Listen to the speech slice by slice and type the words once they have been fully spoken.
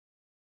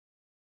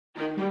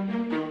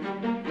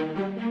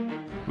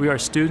We are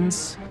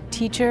students,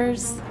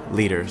 teachers,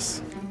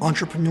 leaders,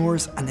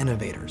 entrepreneurs, and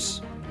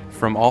innovators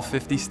from all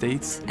 50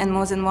 states and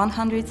more than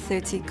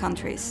 130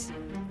 countries.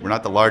 We're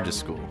not the largest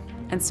school,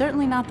 and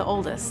certainly not the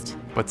oldest.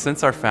 But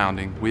since our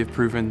founding, we have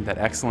proven that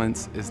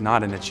excellence is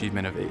not an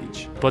achievement of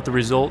age, but the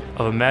result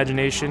of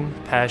imagination,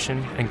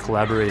 passion, and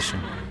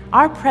collaboration.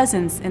 Our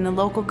presence in the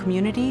local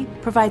community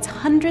provides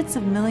hundreds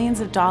of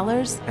millions of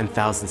dollars and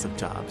thousands of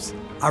jobs.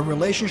 Our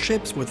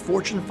relationships with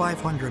Fortune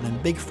 500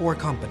 and Big Four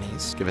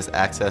companies give us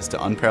access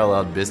to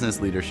unparalleled business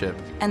leadership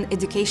and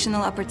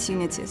educational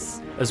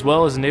opportunities, as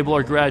well as enable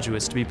our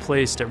graduates to be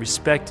placed at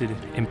respected,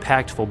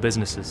 impactful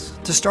businesses,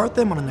 to start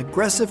them on an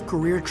aggressive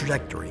career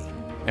trajectory.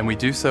 And we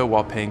do so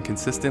while paying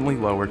consistently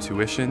lower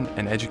tuition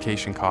and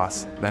education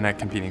costs than at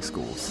competing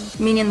schools,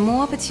 meaning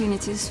more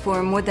opportunities for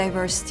a more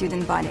diverse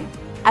student body.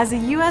 As a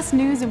U.S.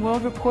 News &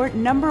 World Report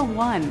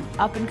 #1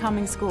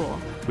 up-and-coming school,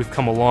 we've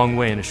come a long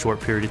way in a short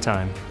period of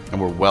time. And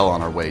we're well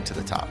on our way to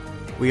the top.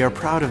 We are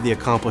proud of the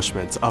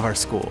accomplishments of our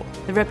school,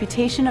 the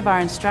reputation of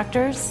our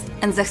instructors,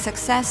 and the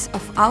success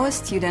of our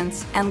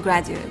students and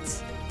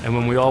graduates. And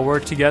when we all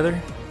work together,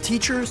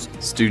 teachers,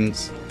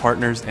 students,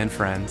 partners, and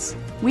friends,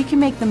 we can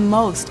make the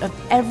most of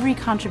every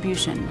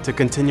contribution to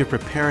continue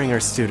preparing our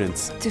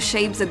students to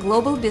shape the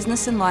global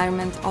business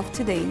environment of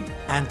today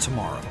and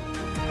tomorrow.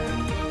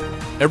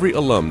 Every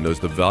alum knows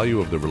the value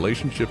of the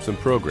relationships and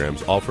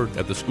programs offered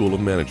at the School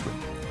of Management.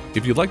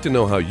 If you'd like to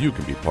know how you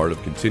can be part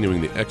of continuing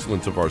the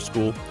excellence of our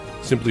school,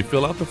 simply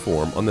fill out the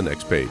form on the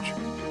next page.